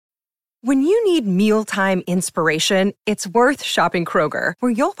When you need mealtime inspiration, it's worth shopping Kroger,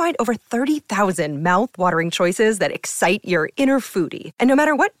 where you'll find over 30,000 mouth-watering choices that excite your inner foodie. And no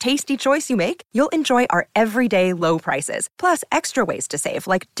matter what tasty choice you make, you'll enjoy our everyday low prices, plus extra ways to save,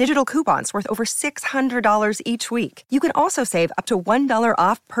 like digital coupons worth over $600 each week. You can also save up to $1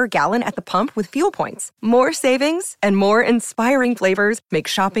 off per gallon at the pump with fuel points. More savings and more inspiring flavors make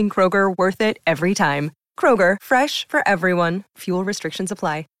shopping Kroger worth it every time. Kroger, fresh for everyone. Fuel restrictions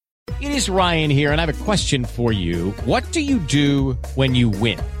apply. It is Ryan here, and I have a question for you. What do you do when you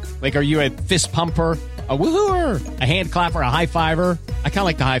win? Like, are you a fist pumper, a woo-hooer, a hand clapper, a high-fiver? I kind of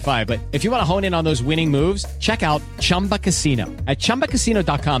like the high-five, but if you want to hone in on those winning moves, check out Chumba Casino. At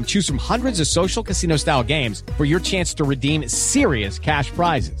ChumbaCasino.com, choose from hundreds of social casino-style games for your chance to redeem serious cash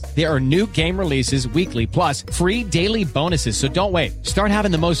prizes. There are new game releases weekly, plus free daily bonuses, so don't wait. Start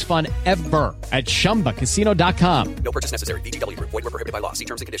having the most fun ever at ChumbaCasino.com. No purchase necessary. VGW Group. Void where prohibited by law. See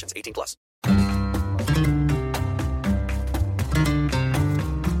terms and conditions. 18 plus.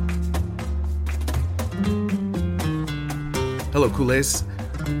 Hello, Culés.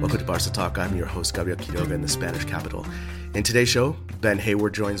 Welcome to Barca Talk. I'm your host, Gabriel Quiroga, in the Spanish capital. In today's show, Ben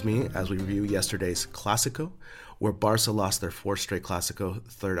Hayward joins me as we review yesterday's Clásico, where Barca lost their fourth straight Clásico,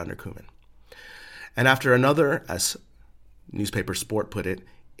 third under Koeman. And after another, as newspaper Sport put it,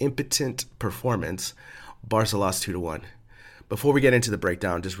 impotent performance, Barca lost 2-1. Before we get into the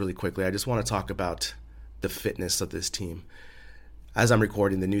breakdown, just really quickly, I just want to talk about the fitness of this team. As I'm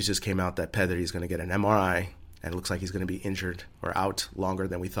recording, the news just came out that Pedri is going to get an MRI, and it looks like he's going to be injured or out longer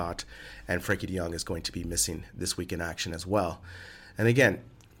than we thought. And Frenkie de Jong is going to be missing this week in action as well. And again,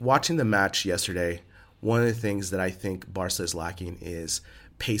 watching the match yesterday, one of the things that I think Barca is lacking is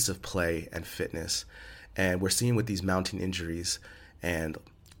pace of play and fitness. And we're seeing with these mounting injuries and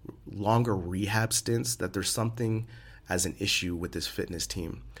longer rehab stints that there's something as an issue with this fitness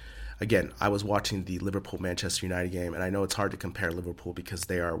team. Again, I was watching the Liverpool-Manchester United game, and I know it's hard to compare Liverpool because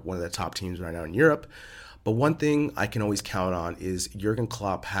they are one of the top teams right now in Europe. But one thing I can always count on is Jurgen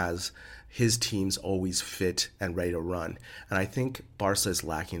Klopp has his teams always fit and ready to run. And I think Barca is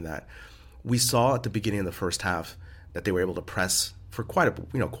lacking that. We saw at the beginning of the first half that they were able to press for quite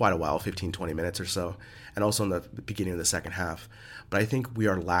a while, 15, 20 minutes or so, and also in the beginning of the second half. But I think we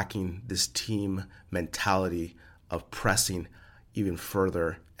are lacking this team mentality of pressing even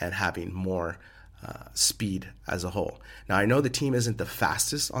further and having more speed as a whole. Now, I know the team isn't the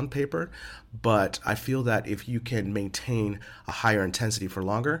fastest on paper, but I feel that if you can maintain a higher intensity for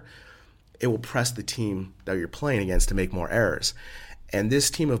longer, it will press the team that you're playing against to make more errors. And this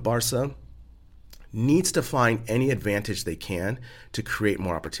team of Barca needs to find any advantage they can to create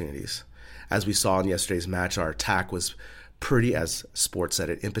more opportunities. As we saw in yesterday's match, our attack was pretty, as Sport said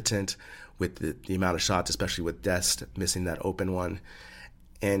it, impotent with the amount of shots, especially with Dest missing that open one.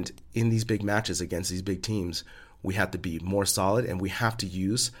 And in these big matches against these big teams, we have to be more solid and we have to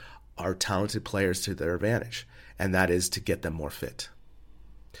use our talented players to their advantage, and that is to get them more fit.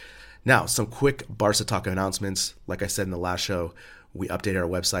 Now, some quick Barca Talk announcements. Like I said in the last show, we updated our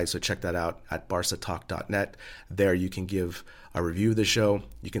website, so check that out at barcatalk.net. There you can give a review of the show.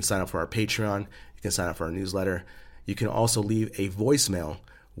 You can sign up for our Patreon. You can sign up for our newsletter. You can also leave a voicemail,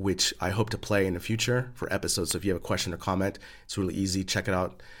 which I hope to play in the future for episodes. So if you have a question or comment, it's really easy. Check it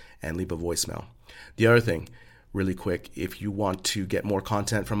out and leave a voicemail. The other thing, really quick, if you want to get more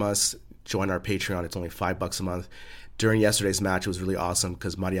content from us, join our Patreon. It's only $5 a month. During yesterday's match, it was really awesome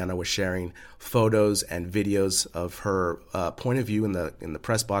because Mariana was sharing photos and videos of her point of view in the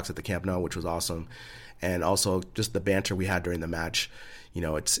press box at the Camp Nou, which was awesome. And also just the banter we had during the match. You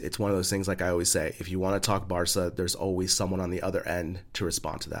know, it's one of those things, like I always say, if you want to talk Barca, there's always someone on the other end to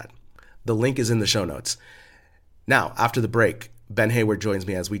respond to that. The link is in the show notes. Now, after the break, Ben Hayward joins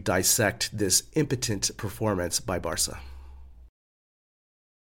me as we dissect this impotent performance by Barca.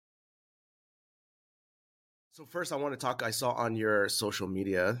 So first, I want to talk, I saw on your social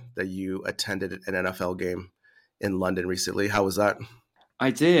media that you attended an NFL game in London recently. How was that?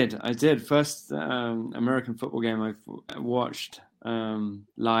 I did. First American football game I've watched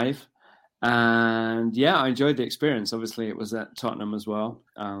live. And yeah, I enjoyed the experience. Obviously, it was at Tottenham as well.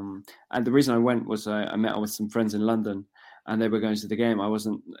 And the reason I went was I met with some friends in London and they were going to the game. I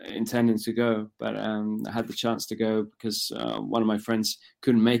wasn't intending to go, but I had the chance to go because one of my friends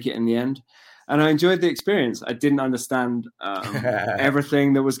couldn't make it in the end. And I enjoyed the experience. I didn't understand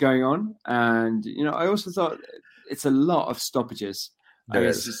everything that was going on. And, you know, I also thought it's a lot of stoppages.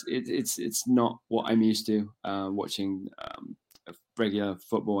 It's not what I'm used to watching regular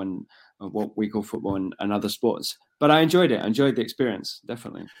football and what we call football and other sports. But I enjoyed it. I enjoyed the experience,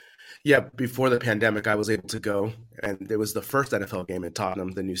 definitely. Yeah, before the pandemic, I was able to go, and it was the first NFL game in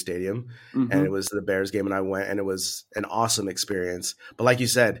Tottenham, the new stadium, and it Hmm. was the Bears game, and I went, and it was an awesome experience. But like you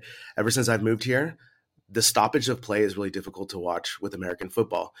said, ever since I've moved here, the stoppage of play is really difficult to watch with American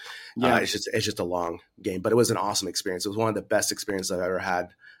football. Yeah. It's just a long game, but it was an awesome experience. It was one of the best experiences I've ever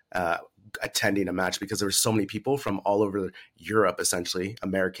had uh, attending a match because there were so many people from all over Europe, essentially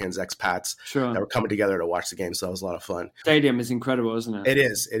Americans, expats that Sure. were coming together to watch the game. So that was a lot of fun. Stadium is incredible, isn't it? It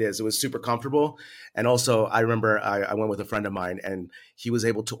is. It is. It was super comfortable. And also, I remember I went with a friend of mine and he was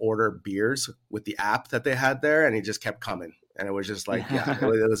able to order beers with the app that they had there and he just kept coming. And it was just like, yeah,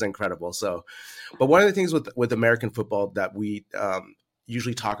 it was incredible. So, but one of the things with American football that we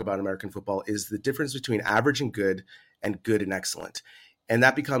usually talk about in American football is the difference between average and good and excellent. And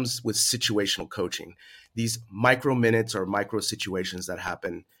that becomes with situational coaching, these micro minutes or micro situations that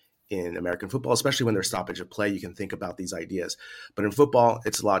happen in American football, especially when there's stoppage of play, you can think about these ideas. But in football,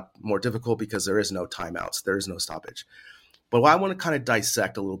 it's a lot more difficult because there is no timeouts, there is no stoppage. But what I want to kind of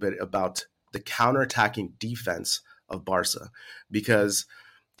dissect a little bit about the counterattacking defense of Barca, because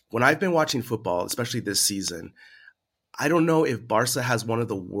when I've been watching football, especially this season, I don't know if Barca has one of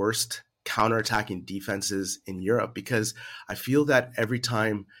the worst counterattacking defenses in Europe because I feel that every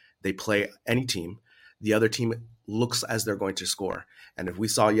time they play any team, the other team looks as they're going to score. And if we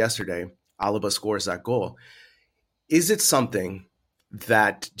saw yesterday, Alaba scores that goal. Is it something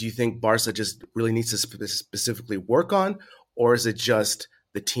that do you think Barca just really needs to specifically work on? Or is it just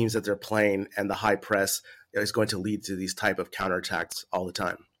the teams that they're playing and the high press is going to lead to these type of counterattacks all the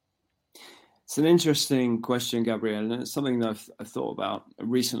time? It's an interesting question, Gabriel, and it's something that I've thought about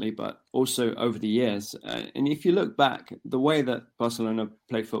recently, but also over the years. And if you look back, the way that Barcelona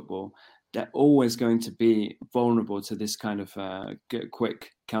play football, they're always going to be vulnerable to this kind of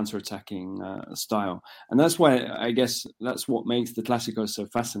quick counter-attacking style. And that's why I guess that's what makes the Clásico so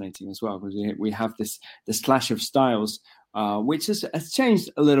fascinating as well, because we have this clash of styles, which has changed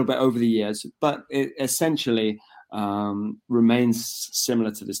a little bit over the years, but it essentially remains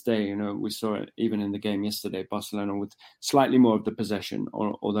similar to this day. You know, we saw it even in the game yesterday, Barcelona with slightly more of the possession,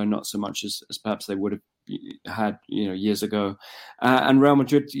 although not so much as perhaps they would have had, you know, years ago. And Real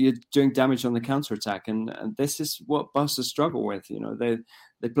Madrid, you're doing damage on the counter-attack. And this is what Barca struggle with. You know,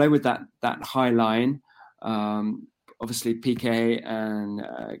 they play with that high line. Obviously, Piqué and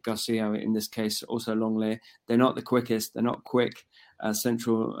Garcia, in this case, also Longley, they're not the quickest. They're not quick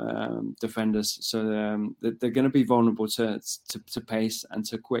central defenders. So they're going to be vulnerable to pace and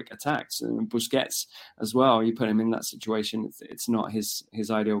to quick attacks. And Busquets as well, you put him in that situation, it's not his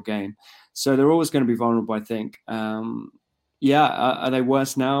ideal game. So they're always going to be vulnerable, I think. Are they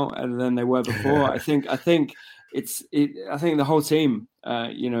worse now than they were before? I think the whole team,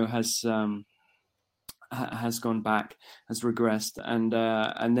 has gone back, has regressed,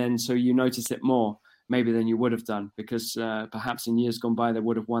 and then so you notice it more maybe than you would have done because perhaps in years gone by they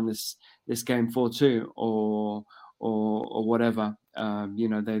would have won this game 4-2 or whatever.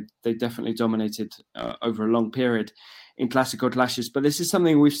 They definitely dominated over a long period in Clásico clashes. But this is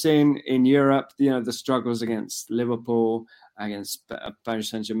something we've seen in Europe. You know, the struggles against Liverpool, against Paris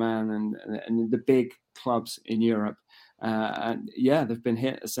Saint-Germain, and the big clubs in Europe. They've been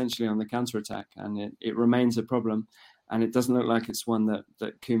hit essentially on the counter-attack, and it remains a problem. And it doesn't look like it's one that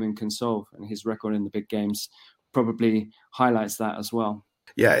Koeman can solve. And his record in the big games probably highlights that as well.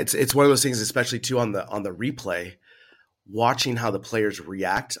 Yeah, it's one of those things, especially too on the replay, watching how the players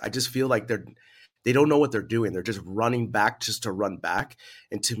react. I just feel like they don't know what they're doing. They're just running back just to run back.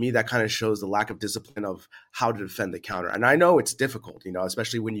 And to me, that kind of shows the lack of discipline of how to defend the counter. And I know it's difficult, you know,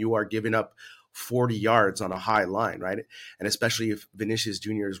 especially when you are giving up 40 yards on a high line, right? And especially if Vinicius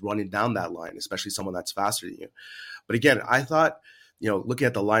Jr. is running down that line, especially someone that's faster than you. But again, I thought, you know, looking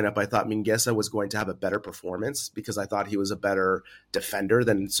at the lineup, I thought Mingueza was going to have a better performance because I thought he was a better defender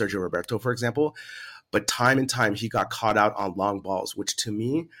than Sergio Roberto, for example. But time and time, he got caught out on long balls, which to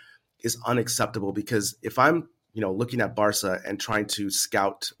me is unacceptable because if I'm, you know, looking at Barca and trying to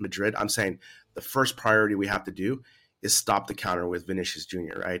scout Madrid, I'm saying the first priority we have to do is stop the counter with Vinicius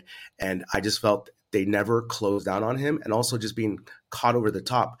Jr., right? And I just felt they never closed down on him and also just being caught over the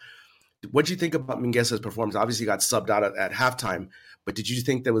top. What do you think about Mingueza's performance? Obviously, he got subbed out at halftime, but did you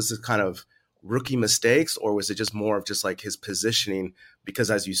think there was this kind of rookie mistakes or was it just more of just like his positioning?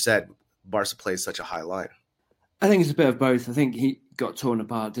 Because as you said, Barca plays such a high line. I think it's a bit of both. I think he got torn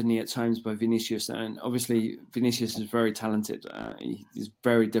apart, didn't he, at times by Vinicius. And obviously, Vinicius is very talented. He's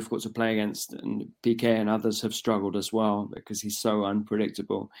very difficult to play against. And Piqué and others have struggled as well because he's so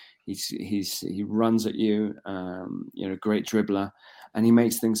unpredictable. He runs at you, great dribbler, and he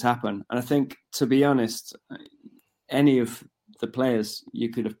makes things happen. And I think, to be honest, any of the players you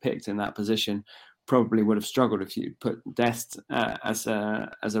could have picked in that position probably would have struggled. If you put Dest as a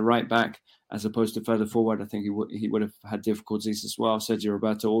right back as opposed to further forward, I think he would have had difficulties as well. Sergio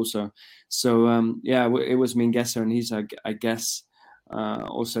Roberto also. So it was Mingueza, and he's I guess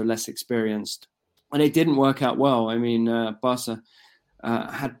also less experienced, and it didn't work out well. I mean, Barca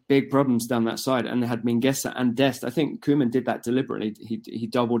had big problems down that side, and they had Mingueza and Dest. I think Koeman did that deliberately. He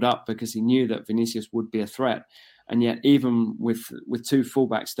doubled up because he knew that Vinicius would be a threat, and yet even with two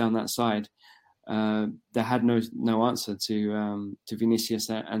fullbacks down that side, they had no answer to Vinicius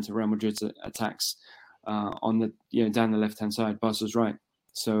and to Real Madrid's attacks on the down the left hand side. Barca's right,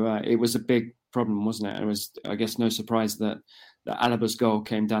 so it was a big problem, wasn't it? It was, I guess, no surprise that Alaba's goal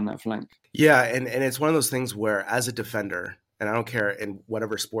came down that flank. Yeah, and it's one of those things where, as a defender, and I don't care in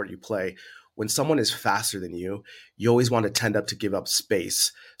whatever sport you play, when someone is faster than you always want to tend up to give up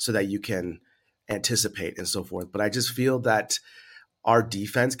space so that you can anticipate and so forth. But I just feel that our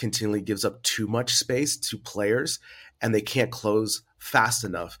defense continually gives up too much space to players, and they can't close fast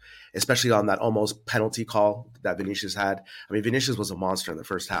enough, especially on that almost penalty call that Vinicius had. I mean, Vinicius was a monster in the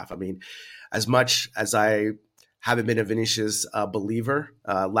first half. I mean, as much as I haven't been a Vinicius believer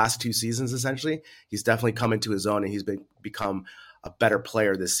last 2 seasons, essentially, he's definitely come into his own, and he's become a better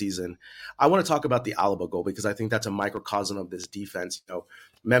player this season. I want to talk about the Alaba goal because I think that's a microcosm of this defense.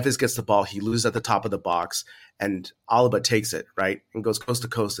 Memphis gets the ball, he loses at the top of the box, and Alaba takes it, right, and goes coast to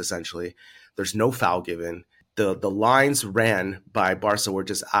coast, essentially. There's no foul given. The lines ran by Barca were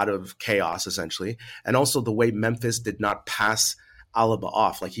just out of chaos, essentially. And also the way Memphis did not pass Alaba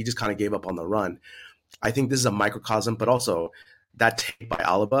off, like he just kind of gave up on the run. I think this is a microcosm, but also that take by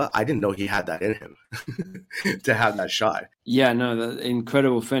Alaba, I didn't know he had that in him to have that shot. Yeah, no, the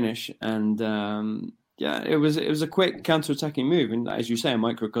incredible finish. And it was a quick counter-attacking move. And as you say, a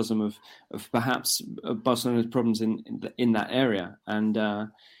microcosm of perhaps Barcelona's problems in that area. And,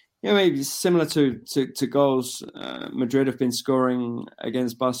 maybe similar to goals Madrid have been scoring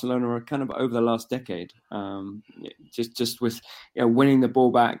against Barcelona kind of over the last decade. Just with winning the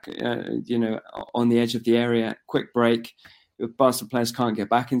ball back, on the edge of the area, quick break. Barca players can't get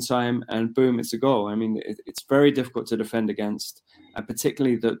back in time, and boom, it's a goal. I mean, it's very difficult to defend against, and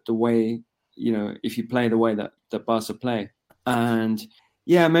particularly the way, if you play the way that Barca play. And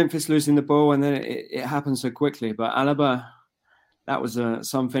Memphis losing the ball, and then it happens so quickly. But Alaba, that was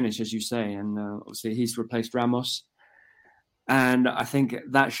some finish, as you say, and obviously he's replaced Ramos. And I think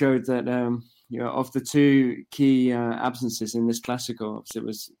that showed that, of the two key absences in this Clásico, it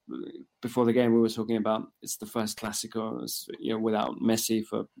was before the game we were talking about, it's the first Clásico without Messi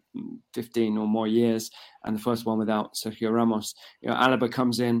for 15 or more years, and the first one without Sergio Ramos. Alaba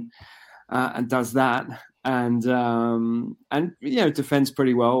comes in and does that, and defends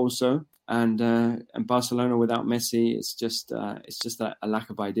pretty well also. And Barcelona without Messi, it's just a lack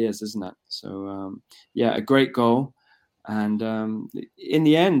of ideas, isn't it? So a great goal. And in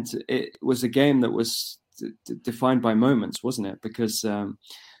the end, it was a game that was defined by moments, wasn't it? Because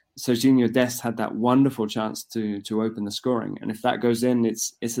Sergiño Dest had that wonderful chance to open the scoring, and if that goes in,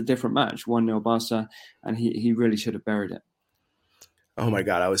 it's a different match, 1-0 Barca, and he really should have buried it. Oh my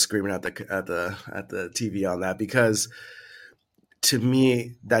God, I was screaming at the TV on that because, to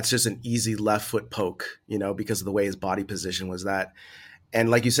me, that's just an easy left foot poke, because of the way his body position was that. And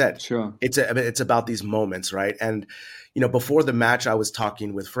like you said, sure, it's about these moments, right? And, before the match, I was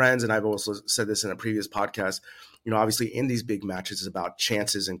talking with friends, and I've also said this in a previous podcast, obviously in these big matches, it's about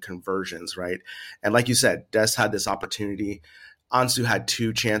chances and conversions, right? And like you said, Dest had this opportunity. Ansu had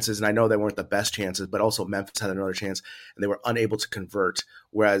 2 chances, and I know they weren't the best chances, but also Memphis had another chance, and they were unable to convert,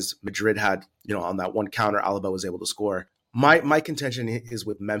 whereas Madrid had, on that one counter, Alaba was able to score. My contention is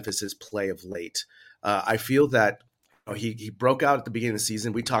with Memphis's play of late. I feel that he broke out at the beginning of the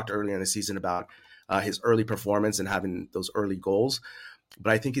season. We talked earlier in the season about his early performance and having those early goals.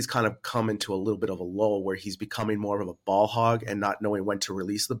 But I think he's kind of come into a little bit of a lull where he's becoming more of a ball hog and not knowing when to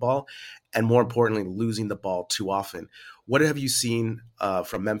release the ball, and more importantly, losing the ball too often. What have you seen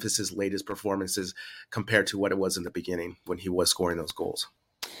from Memphis's latest performances compared to what it was in the beginning when he was scoring those goals?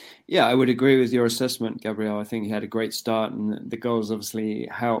 Yeah, I would agree with your assessment, Gabriel. I think he had a great start, and the goals obviously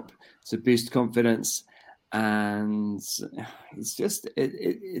help to boost confidence. And it's just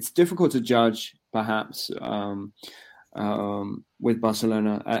it's difficult to judge, perhaps, with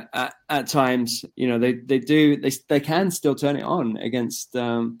Barcelona at times. They can still turn it on against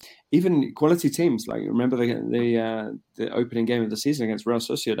even quality teams. Like, remember the opening game of the season against Real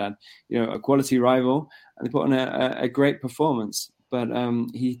Sociedad, a quality rival, and they put on a great performance. But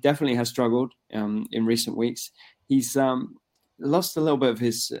he definitely has struggled in recent weeks. He's lost a little bit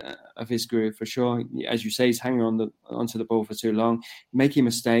of his groove for sure. As you say, he's hanging onto the ball for too long, making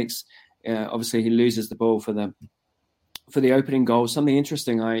mistakes. Obviously, he loses the ball for the opening goal. Something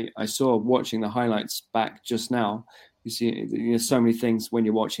interesting I saw watching the highlights back just now. You see, so many things when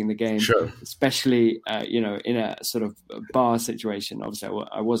you're watching the game, sure, especially in a sort of bar situation. Obviously,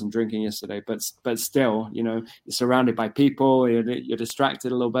 I wasn't drinking yesterday, but still, you're surrounded by people. You're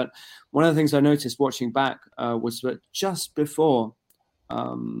distracted a little bit. One of the things I noticed watching back was that just before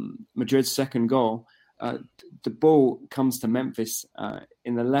Madrid's second goal, the ball comes to Memphis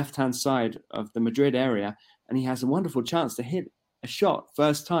in the left-hand side of the Madrid area, and he has a wonderful chance to hit a shot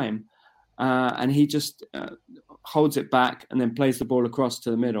first time. And he just holds it back and then plays the ball across to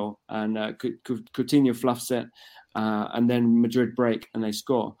the middle, and Coutinho fluffs it, and then Madrid break and they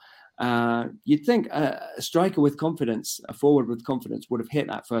score. You'd think a striker with confidence, a forward with confidence, would have hit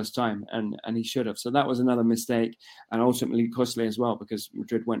that first time, and he should have. So that was another mistake, and ultimately costly as well, because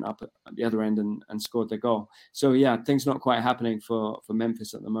Madrid went up at the other end and scored their goal. So yeah, things not quite happening for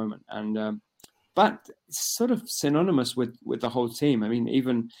Memphis at the moment, and but it's sort of synonymous with the whole team. I mean,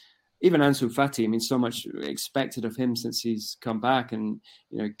 even Ansu Fati, I mean, so much expected of him since he's come back, and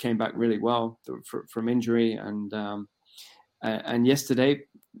came back really well from injury, and yesterday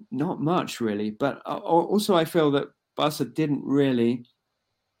not much really. But also I feel that Barca didn't really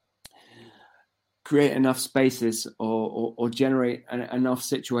create enough spaces or generate enough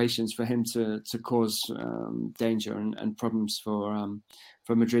situations for him to cause danger and problems for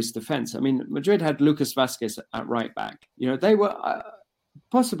Madrid's defense. I mean, Madrid had Lucas Vázquez at right back. They were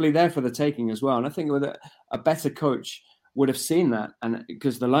possibly there for the taking as well. And I think with a better coach would have seen that, and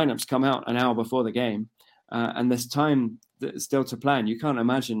because the lineups come out an hour before the game, and there's time still to plan. You can't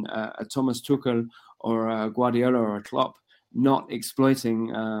imagine a Thomas Tuchel or a Guardiola or a Klopp not exploiting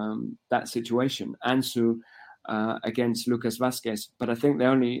that situation. Ansu against Lucas Vázquez, but I think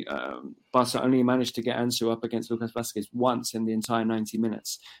Barca only managed to get Ansu up against Lucas Vázquez once in the entire 90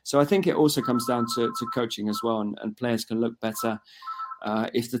 minutes. So I think it also comes down to coaching as well, and players can look better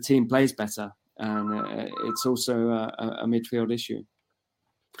if the team plays better, and it's also a midfield issue.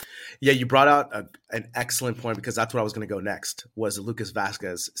 Yeah, you brought out an excellent point, because that's what I was going to go next, was the Lucas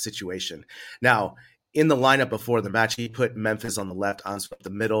Vázquez situation. Now, in the lineup before the match, he put Memphis on the left, Ansu up the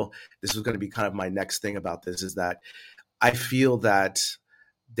middle. This was going to be kind of my next thing about this, is that I feel that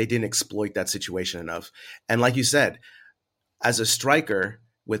they didn't exploit that situation enough. And like you said, as a striker,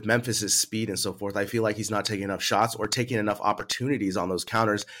 with Memphis's speed and so forth, I feel like he's not taking enough shots or taking enough opportunities on those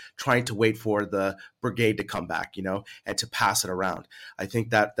counters, trying to wait for the brigade to come back, and to pass it around. I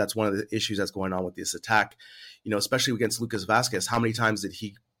think that's one of the issues that's going on with this attack, especially against Lucas Vázquez. How many times did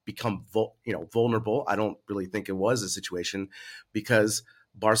he become vulnerable? I don't really think it was a situation, because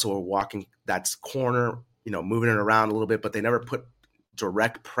Barca were walking that corner, moving it around a little bit, but they never put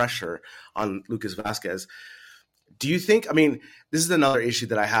direct pressure on Lucas Vázquez. Do you think, this is another issue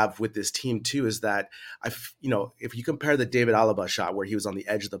that I have with this team too, is that if you compare the David Alaba shot where he was on the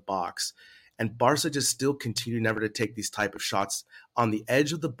edge of the box, and Barca just still continue never to take these type of shots on the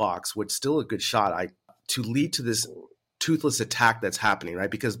edge of the box, which still a good shot, to lead to this toothless attack that's happening, right?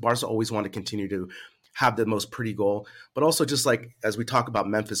 Because Barca always want to continue to have the most pretty goal, but also just like, as we talk about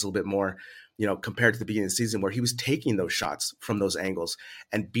Memphis a little bit more, compared to the beginning of the season, where he was taking those shots from those angles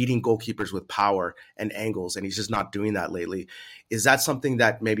and beating goalkeepers with power and angles, and he's just not doing that lately. Is that something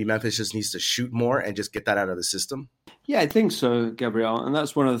that maybe Memphis just needs to shoot more and just get that out of the system? Yeah, I think so, Gabriel. And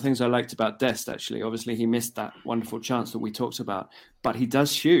that's one of the things I liked about Dest, actually. Obviously, he missed that wonderful chance that we talked about, but he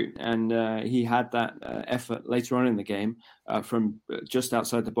does shoot. And he had that effort later on in the game from just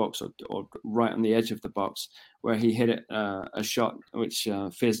outside the box or right on the edge of the box, where he hit it a shot which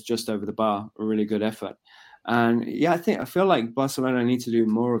fizzed just over the bar. A really good effort. And yeah, I feel like Barcelona need to do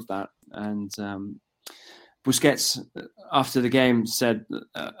more of that. And Busquets, after the game, said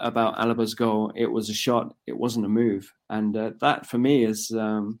about Alaba's goal, it was a shot, it wasn't a move. And that, for me, is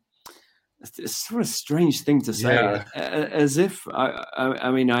it's sort of a strange thing to say. Yeah. As if, I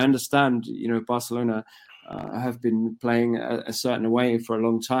understand, Barcelona have been playing a certain way for a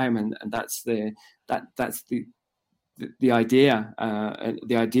long time, and that's the idea,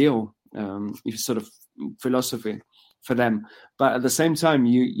 the ideal sort of philosophy for them. But at the same time,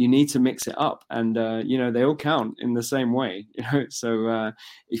 you need to mix it up, and they all count in the same way. So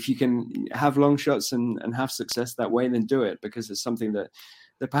if you can have long shots and have success that way, then do it, because it's something that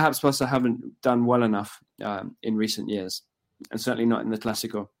perhaps Barca haven't done well enough in recent years, and certainly not in the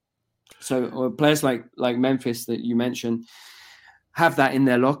Clásico. So players like Memphis that you mentioned, have that in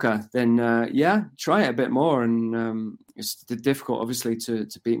their locker, then try it a bit more. And it's difficult, obviously, to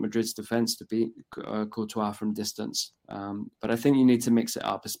beat Madrid's defense, to beat Courtois from distance. But I think you need to mix it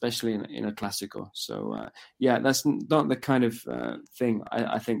up, especially in a Clásico. So that's not the kind of thing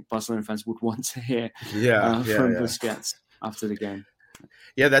I think Barcelona fans would want to hear from Busquets after the game.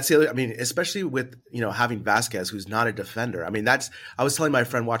 Yeah, that's the other. I mean, especially with having Vasquez, who's not a defender. I mean, I was telling my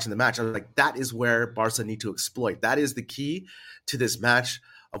friend watching the match, I was like, that is where Barca need to exploit. That is the key to this match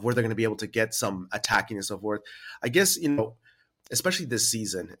of where they're going to be able to get some attacking and so forth. I guess especially this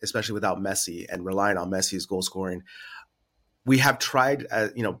season, especially without Messi and relying on Messi's goal scoring, we have tried.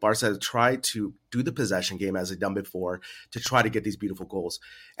 Barca has tried to do the possession game as they've done before to try to get these beautiful goals,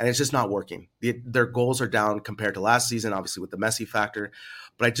 and it's just not working. Their goals are down compared to last season, obviously with the Messi factor.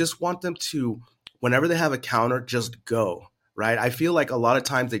 But I just want them to, whenever they have a counter, just go, right? I feel like a lot of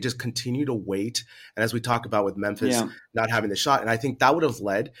times they just continue to wait. And as we talk about with Memphis not having the shot, and I think that would have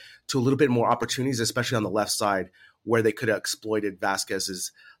led to a little bit more opportunities, especially on the left side, where they could have exploited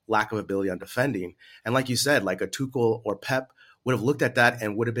Vasquez's lack of ability on defending. And like you said, like a Tuchel or Pep would have looked at that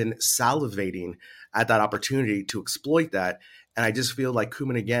and would have been salivating at that opportunity to exploit that. And I just feel like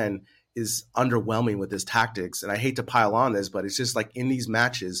Koeman, again, is underwhelming with his tactics. And I hate to pile on this, but it's just like in these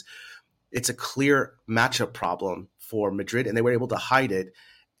matches, it's a clear matchup problem for Madrid, and they were able to hide it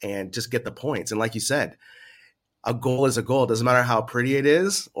and just get the points. And like you said, a goal is a goal. It doesn't matter how pretty it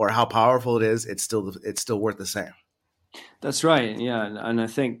is or how powerful it is. It's still worth the same. That's right. Yeah. And I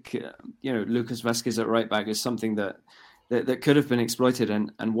think, Lucas Vasquez at right back is something that could have been exploited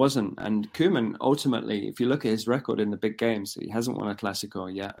and wasn't. And Koeman, ultimately, if you look at his record in the big games, he hasn't won a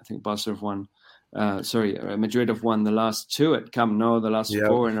Clásico yet. I think Barca have won, Madrid have won the last two at Camp Nou, the last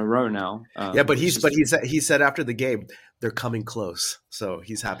 4 in a row now. But he said after the game, they're coming close. So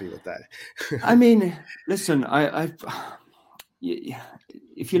he's happy with that. I mean, listen,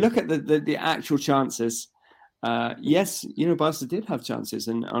 if you look at the actual chances, yes, Barca did have chances,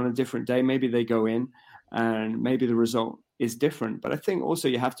 and on a different day, maybe they go in, and maybe the result is different. But I think also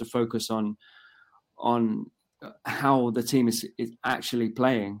you have to focus on how the team is actually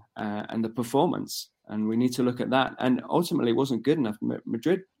playing and the performance. And we need to look at that. And ultimately, it wasn't good enough.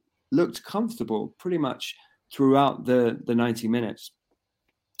 Madrid looked comfortable pretty much throughout the 90 minutes,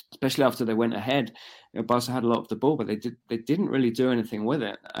 especially after they went ahead. Barca had a lot of the ball, but they didn't really do anything with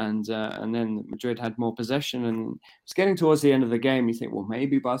it. And then Madrid had more possession, and it's getting towards the end of the game. You think, well,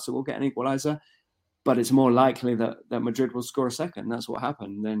 maybe Barca will get an equalizer, but it's more likely that Madrid will score a second. That's what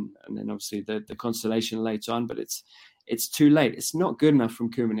happened. And then obviously the consolation later on, but it's too late. It's not good enough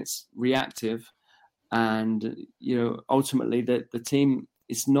from Koeman. It's reactive, and ultimately the team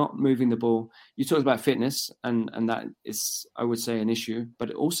is not moving the ball. You talked about fitness, and that is, I would say, an issue.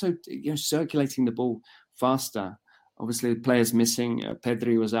 But also, circulating the ball faster. Obviously, players missing.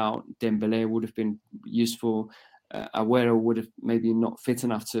 Pedri was out. Dembélé would have been useful. Agüero would have maybe not fit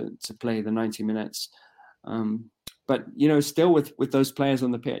enough to play the 90 minutes. But, still with those players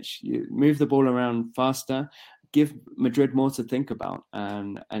on the pitch, you move the ball around faster, give Madrid more to think about.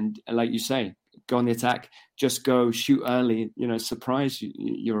 And like you say, go on the attack, just go shoot early, surprise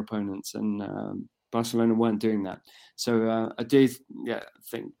your opponents. And Barcelona weren't doing that. So I do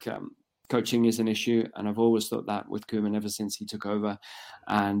think coaching is an issue. And I've always thought that with Koeman ever since he took over.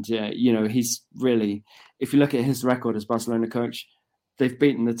 And, he's really, if you look at his record as Barcelona coach, they've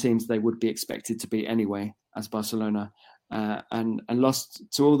beaten the teams they would be expected to beat anyway as Barcelona, and lost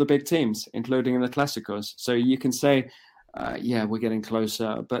to all the big teams, including in the Clásicos. So you can say, we're getting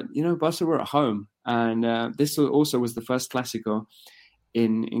closer. But, Barca were at home. And this also was the first Clásico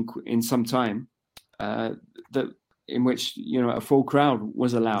in some time in which, a full crowd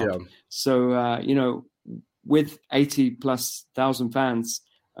was allowed. Yeah. So, with 80,000+ fans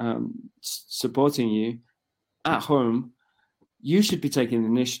supporting you at home, you should be taking the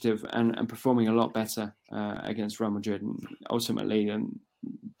initiative and performing a lot better against Real Madrid. And ultimately,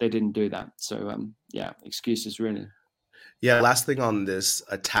 they didn't do that. So, excuses really. Yeah, last thing on this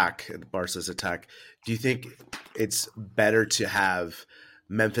attack, Barca's attack, do you think it's better to have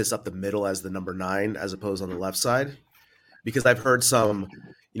Memphis up the middle as the number 9 as opposed on the left side? Because I've heard some,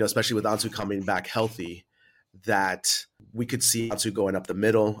 especially with Ansu coming back healthy, that we could see Ansu going up the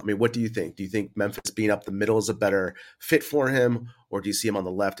middle. I mean, what do you think? Do you think Memphis being up the middle is a better fit for him, or do you see him on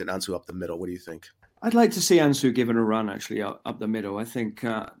the left and Ansu up the middle? What do you think? I'd like to see Ansu given a run actually up the middle. I think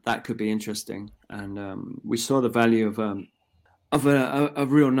that could be interesting. And we saw the value of a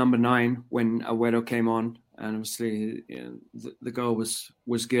real number 9 when Agüero came on. And obviously the goal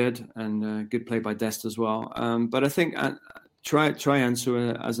was good, and good play by Dest as well. But I think try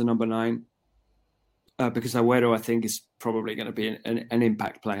Ansu as a number 9. because Agüero, I think, is probably going to be an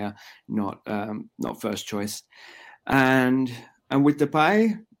impact player, not first choice. And with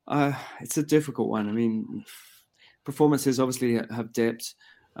Depay, it's a difficult one. I mean, performances obviously have dipped,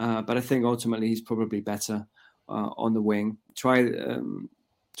 but I think ultimately he's probably better on the wing. Try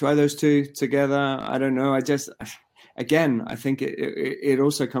those two together. I don't know. I think it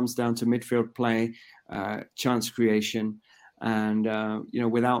also comes down to midfield play, chance creation, and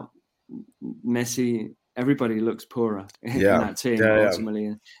without Messi, everybody looks poorer in that team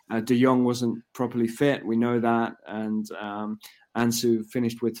ultimately. De Jong wasn't properly fit, we know that, and Ansu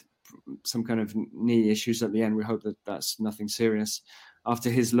finished with some kind of knee issues at the end. We hope that that's nothing serious after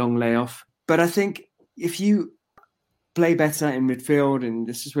his long layoff. But I think if you play better in midfield, and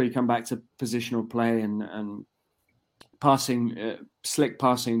this is where you come back to positional play and passing, slick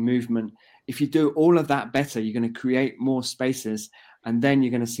passing movement, if you do all of that better, you're going to create more spaces, and then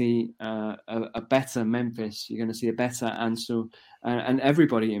you're going to see a better Memphis. You're going to see a better Ansu, and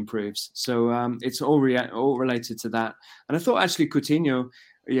everybody improves. So it's all related to that. And I thought actually Coutinho,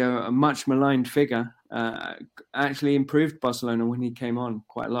 a much maligned figure, actually improved Barcelona when he came on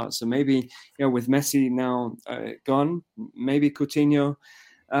quite a lot. So maybe, with Messi now gone, maybe Coutinho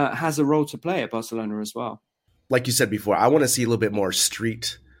has a role to play at Barcelona as well. Like you said before, I want to see a little bit more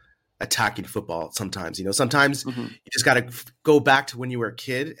street attacking football sometimes. Sometimes you just got to go back to when you were a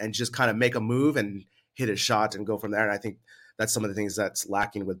kid and just kind of make a move and hit a shot and go from there. And I think that's some of the things that's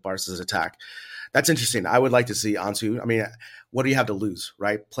lacking with Barca's attack. That's interesting. I would like to see Ansu. I mean, what do you have to lose,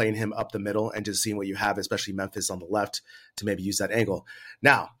 right? Playing him up the middle and just seeing what you have, especially Memphis on the left, to maybe use that angle.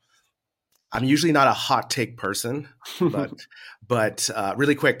 Now, I'm usually not a hot take person, but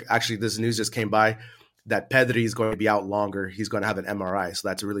really quick, actually, this news just came by that Pedri is going to be out longer. He's going to have an MRI. So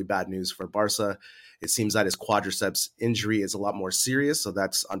that's really bad news for Barca. It seems that his quadriceps injury is a lot more serious. So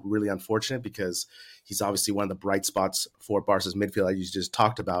that's really unfortunate because he's obviously one of the bright spots for Barca's midfield, as you just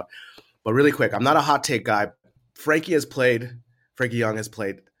talked about. But really quick, I'm not a hot take guy. Frankie Young has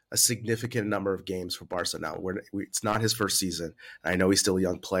played a significant number of games for Barca now. It's not his first season. I know he's still a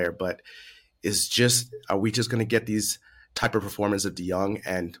young player, but are we just going to get these type of performance of De Jong?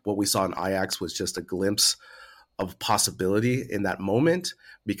 And what we saw in Ajax was just a glimpse of possibility in that moment,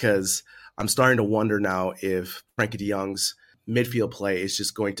 because I'm starting to wonder now if Frankie De Jong's midfield play is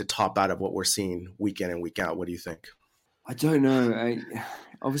just going to top out of what we're seeing week in and week out. What do you think? I don't know.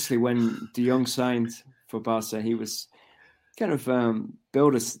 Obviously, when De Jong signed for Barca, he was kind of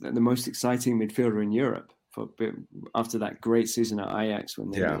billed as the most exciting midfielder in Europe after that great season at Ajax when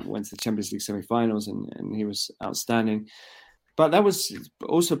they went to the Champions League semi-finals, and he was outstanding. But that was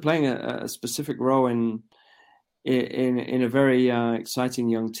also playing a specific role in a very exciting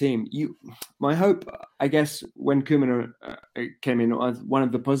young team. My hope, I guess, when Koeman came in, one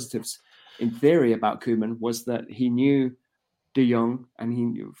of the positives in theory about Koeman was that he knew De Jong, and he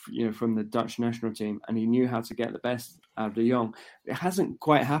knew, from the Dutch national team, and he knew how to get the best out of De Jong. It hasn't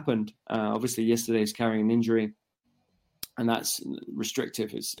quite happened. Obviously, yesterday he's carrying an injury, and that's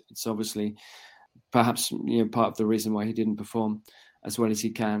restrictive. It's obviously perhaps part of the reason why he didn't perform as well as he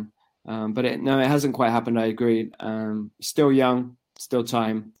can. But it hasn't quite happened. I agree. Still young, still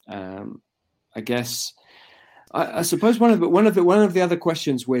time. I guess. I suppose one of the other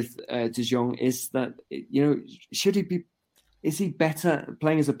questions with De Jong is that should he be? Is he better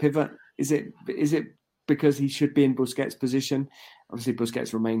playing as a pivot? Is it because he should be in Busquets' position? Obviously,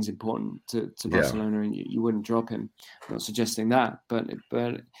 Busquets remains important to Barcelona, and you wouldn't drop him. I'm not suggesting that, but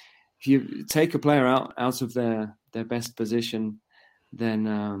if you take a player out of their best position,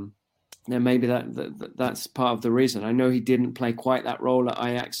 then maybe that's part of the reason. I know he didn't play quite that role at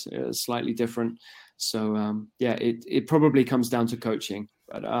Ajax, slightly different. So it probably comes down to coaching,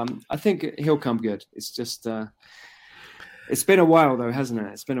 but I think he'll come good. It's just. It's been a while, though, hasn't it?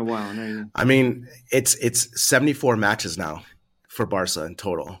 It's been a while. I mean, it's 74 matches now for Barca in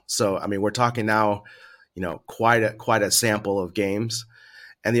total. So, I mean, we're talking now, quite a sample of games.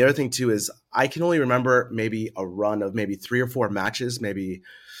 And the other thing, too, is I can only remember maybe a run of maybe 3 or 4 matches, maybe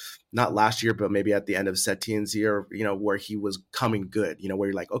not last year, but maybe at the end of Setien's year, where he was coming good, where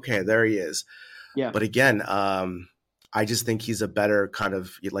you're like, okay, there he is. Yeah. But again, I just think he's a better kind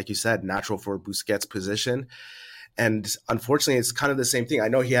of, like you said, natural for Busquets' position. And unfortunately, it's kind of the same thing. I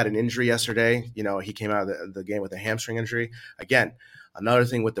know he had an injury yesterday. He came out of the game with a hamstring injury. Again, another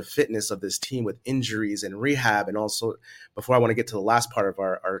thing with the fitness of this team with injuries and rehab. And also, before I want to get to the last part of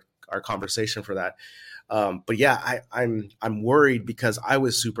our conversation for that. But yeah, I'm worried because I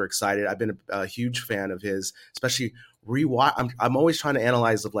was super excited. I've been a huge fan of his, especially rewatch. I'm always trying to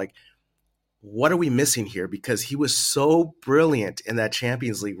analyze what are we missing here? Because he was so brilliant in that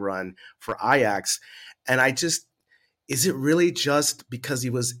Champions League run for Ajax. And is it really just because he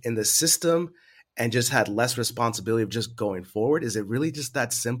was in the system and just had less responsibility of just going forward? Is it really just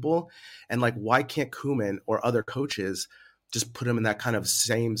that simple? And like, why can't Koeman or other coaches just put him in that kind of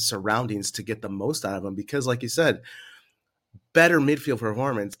same surroundings to get the most out of him? Because like you said, better midfield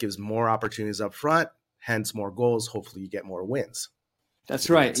performance gives more opportunities up front, hence more goals. Hopefully you get more wins. That's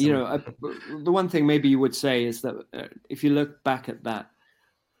right. The one thing maybe you would say is that if you look back at that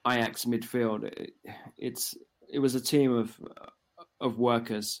Ajax midfield, it was a team of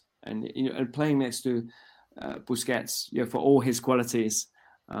workers, and and playing next to Busquets, for all his qualities,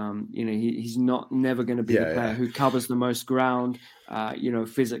 he's never going to be the player who covers the most ground.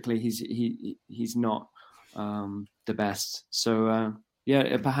 Physically, he's not the best. So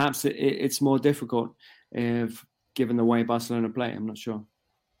perhaps it's more difficult if given the way Barcelona play. I'm not sure.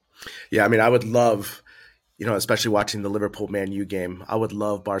 Yeah, I mean, I would love, especially watching the Liverpool Man U game, I would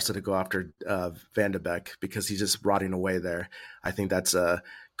love Barca to go after Van de Beek because he's just rotting away there. I think that's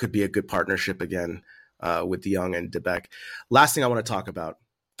could be a good partnership again with De Jong and de Beek. Last thing I want to talk about,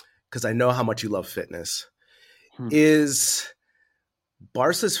 because I know how much you love fitness, is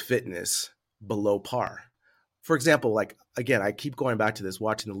Barca's fitness below par. For example, like, again, I keep going back to this,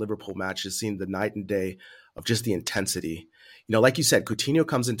 watching the Liverpool match, just seeing the night and day of just the intensity. Like you said, Coutinho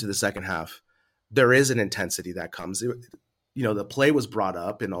comes into the second half. There is an intensity that comes. The play was brought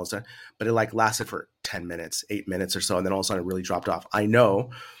up and all of a sudden, but it like lasted for 10 minutes, 8 minutes or so. And then all of a sudden it really dropped off. I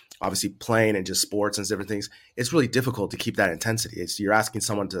know, obviously playing and just sports and different things, it's really difficult to keep that intensity. You're asking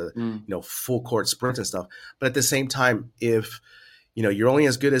someone to, full court sprint and stuff. But at the same time, if, you're only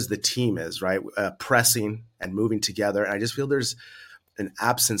as good as the team is, right? Pressing and moving together. And I just feel there's an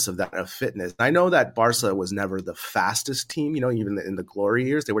absence of that, of fitness. I know that Barca was never the fastest team, even in the glory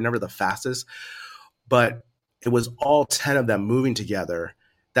years, they were never the fastest, but it was all 10 of them moving together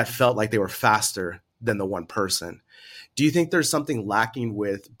that felt like they were faster than the one person. Do you think there's something lacking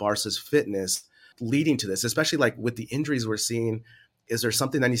with Barca's fitness leading to this, especially like with the injuries we're seeing? Is there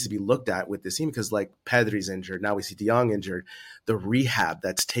something that needs to be looked at with this team? Because like Pedri's injured, now we see De Jong injured, the rehab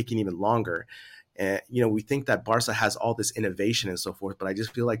that's taking even longer. And, we think that Barca has all this innovation and so forth, but I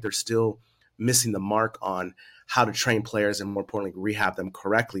just feel like they're still missing the mark on how to train players and, more importantly, rehab them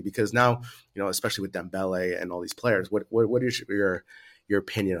correctly. Because now, especially with Dembele and all these players, what is your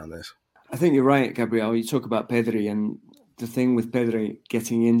opinion on this? I think you're right, Gabriel. You talk about Pedri, and the thing with Pedri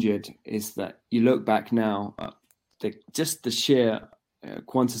getting injured is that you look back now, just the sheer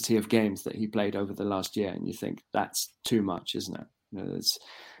quantity of games that he played over the last year, and you think that's too much, isn't it?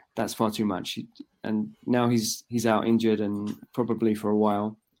 That's far too much. And now he's out injured and probably for a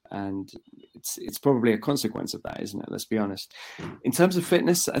while. And it's probably a consequence of that, isn't it? Let's be honest. In terms of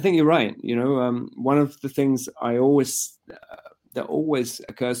fitness, I think you're right. One of the things that always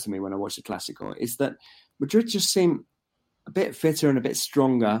occurs to me when I watch the Clásico is that Madrid just seem a bit fitter and a bit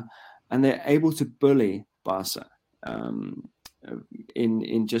stronger, and they're able to bully Barca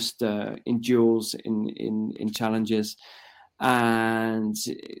in duels, in challenges. And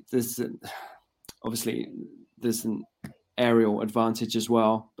there's an aerial advantage as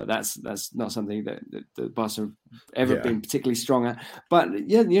well, but that's not something that Barca have ever been particularly strong at. But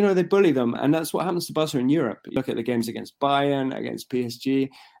they bully them, and that's what happens to Barca in Europe. Look at the games against Bayern, against PSG,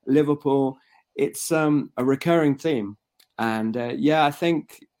 Liverpool. It's a recurring theme, and I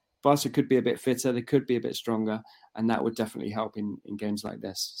think Barca could be a bit fitter, they could be a bit stronger, and that would definitely help in games like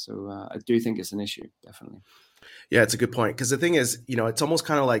this. So I do think it's an issue, definitely. Yeah, it's a good point. Because the thing is, it's almost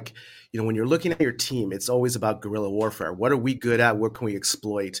kind of like, when you're looking at your team, it's always about guerrilla warfare. What are we good at? What can we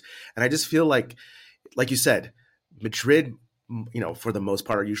exploit? And I just feel like you said, Madrid, for the most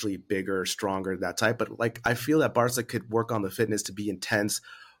part, are usually bigger, stronger, that type. But like, I feel that Barca could work on the fitness to be intense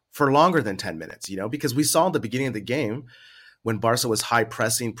for longer than 10 minutes, because we saw at the beginning of the game when Barca was high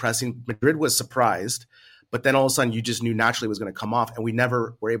pressing, Madrid was surprised. But then all of a sudden, you just knew naturally it was going to come off, and we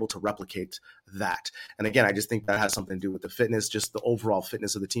never were able to replicate that. And again, I just think that has something to do with the fitness, just the overall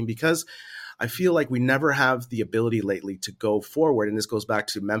fitness of the team, because I feel like we never have the ability lately to go forward. And this goes back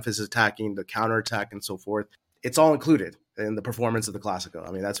to Memphis attacking, the counterattack, and so forth. It's all included in the performance of the Clásico.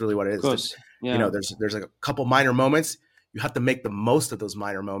 I mean, that's really what it is. Of course. Yeah. There's a couple minor moments. You have to make the most of those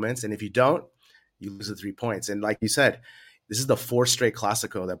minor moments. And if you don't, you lose the 3 points. And like you said, this is the 4th straight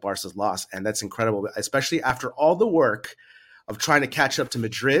Clásico that Barca's lost, and that's incredible, especially after all the work of trying to catch up to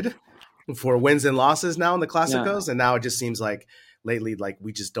Madrid for wins and losses now in the Clásicos, and now it just seems like lately, like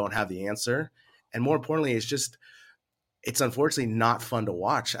we just don't have the answer. And more importantly, it's unfortunately not fun to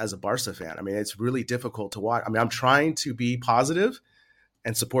watch as a Barca fan. I mean, it's really difficult to watch. I mean, I'm trying to be positive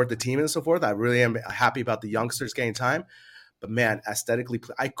and support the team and so forth. I really am happy about the youngsters getting time, But man, aesthetically,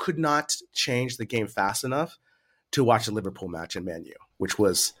 I could not change the game fast enough to watch the Liverpool match in Man U, which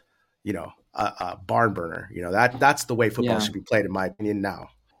was, a barn burner. That's the way football should be played, in my opinion, now.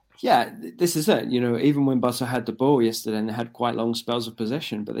 Yeah, this is it. Even when Barca had the ball yesterday and they had quite long spells of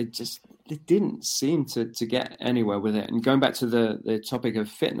possession, but they didn't seem to get anywhere with it. And going back to the topic of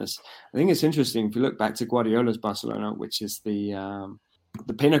fitness, I think it's interesting if you look back to Guardiola's Barcelona, which is the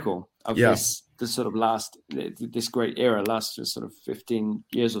pinnacle of this sort of this great era, last sort of 15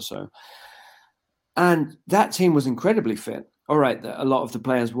 years or so. And that team was incredibly fit. All right, a lot of the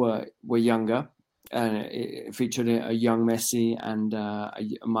players were younger. It featured a young Messi and a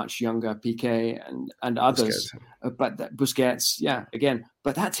much younger Piqué and others. Busquets, again.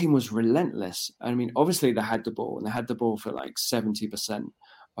 But that team was relentless. I mean, obviously they had the ball, and they had the ball for like 70%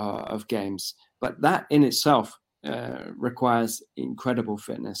 of games. But that in itself requires incredible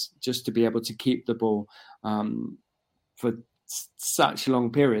fitness, just to be able to keep the ball for such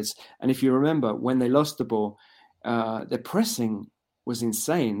long periods. And if you remember, when they lost the ball, their pressing was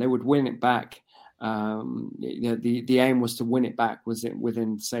insane. They would win it back. The aim was to win it back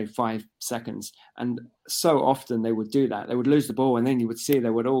within say 5 seconds, and so often they would do that. They would lose the ball, and then you would see they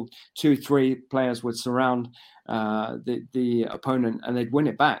would all 2-3 players would surround the opponent, and they'd win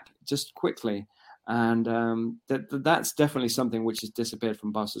it back just quickly. And that's definitely something which has disappeared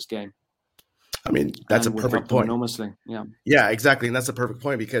from Barca's game. I mean, that's a perfect point. Enormously, yeah, exactly, and that's a perfect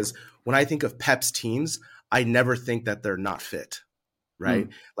point, because when I think of Pep's teams, I never think that they're not fit. Right.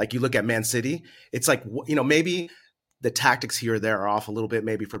 Like you look at Man City, it's like, maybe the tactics here or there are off a little bit,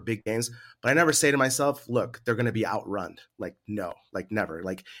 maybe for big games, but I never say to myself, look, they're going to be outrun. Like, no, like never.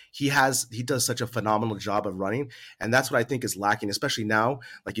 Like he does such a phenomenal job of running. And that's what I think is lacking, especially now,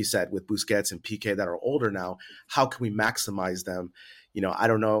 like you said, with Busquets and Piqué that are older now. How can we maximize them? I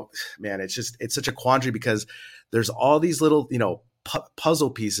don't know, man, it's such a quandary, because there's all these little, puzzle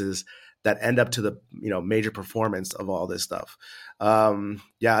pieces that end up to the major performance of all this stuff. I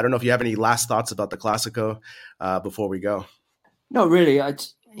don't know if you have any last thoughts about the Clásico before we go. No, really. I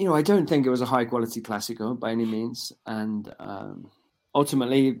don't think it was a high quality Clásico by any means, and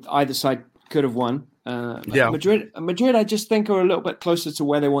ultimately either side could have won. Madrid, I just think are a little bit closer to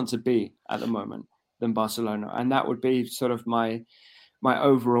where they want to be at the moment than Barcelona, and that would be sort of my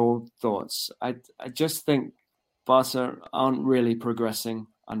overall thoughts. I just think Barca aren't really progressing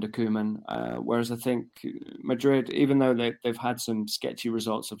under Koeman, whereas I think Madrid, even though they've had some sketchy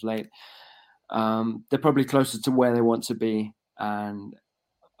results of late, they're probably closer to where they want to be, and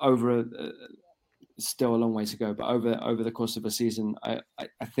still a long way to go. But over the course of a season, I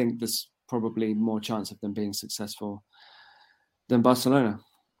think there's probably more chance of them being successful than Barcelona.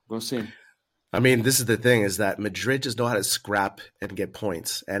 We'll see. I mean, this is the thing, is that Madrid just know how to scrap and get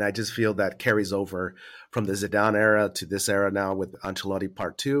points. And I just feel that carries over from the Zidane era to this era now with Ancelotti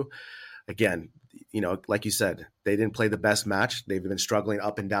Part 2. Again, like you said, they didn't play the best match. They've been struggling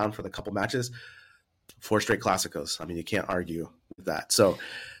up and down for the couple matches. 4 straight Clásicos. I mean, you can't argue with that. So,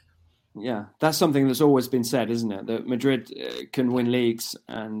 yeah, that's something that's always been said, isn't it? That Madrid can win leagues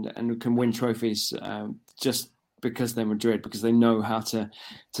and can win trophies just because they're Madrid, because they know how to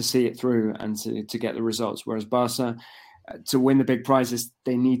see it through and to get the results. Whereas Barca, to win the big prizes,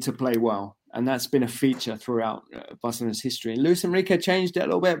 they need to play well. And that's been a feature throughout Barcelona's history. And Luis Enrique changed it a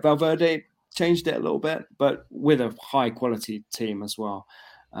little bit. Valverde changed it a little bit, but with a high quality team as well.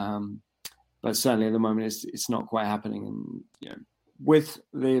 But certainly at the moment, it's not quite happening. And with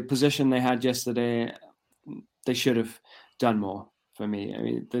the position they had yesterday, they should have done more. For me, I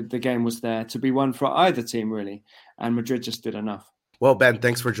mean, the game was there to be won for either team, really, and Madrid just did enough. Well, Ben,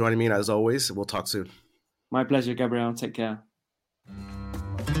 thanks for joining me, and as always, we'll talk soon. My pleasure, Gabriel. Take care.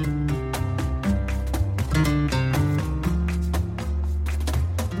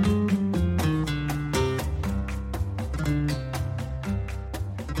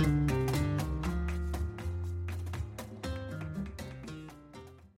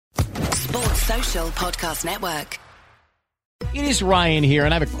 Sports Social Podcast Network. It is Ryan here,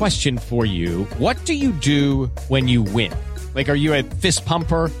 and I have a question for you. What do you do when you win? Like, are you a fist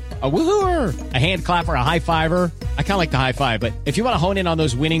pumper, a woohooer, a hand clapper, a high fiver? I kind of like the high five, but if you want to hone in on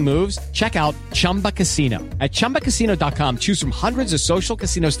those winning moves, check out Chumba Casino. At ChumbaCasino.com, choose from hundreds of social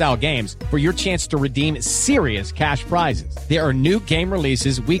casino-style games for your chance to redeem serious cash prizes. There are new game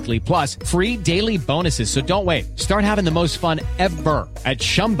releases weekly, plus free daily bonuses. So don't wait. Start having the most fun ever at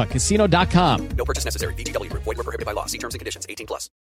ChumbaCasino.com. No purchase necessary. VGW Group. Void where prohibited by law. See terms and conditions. 18+.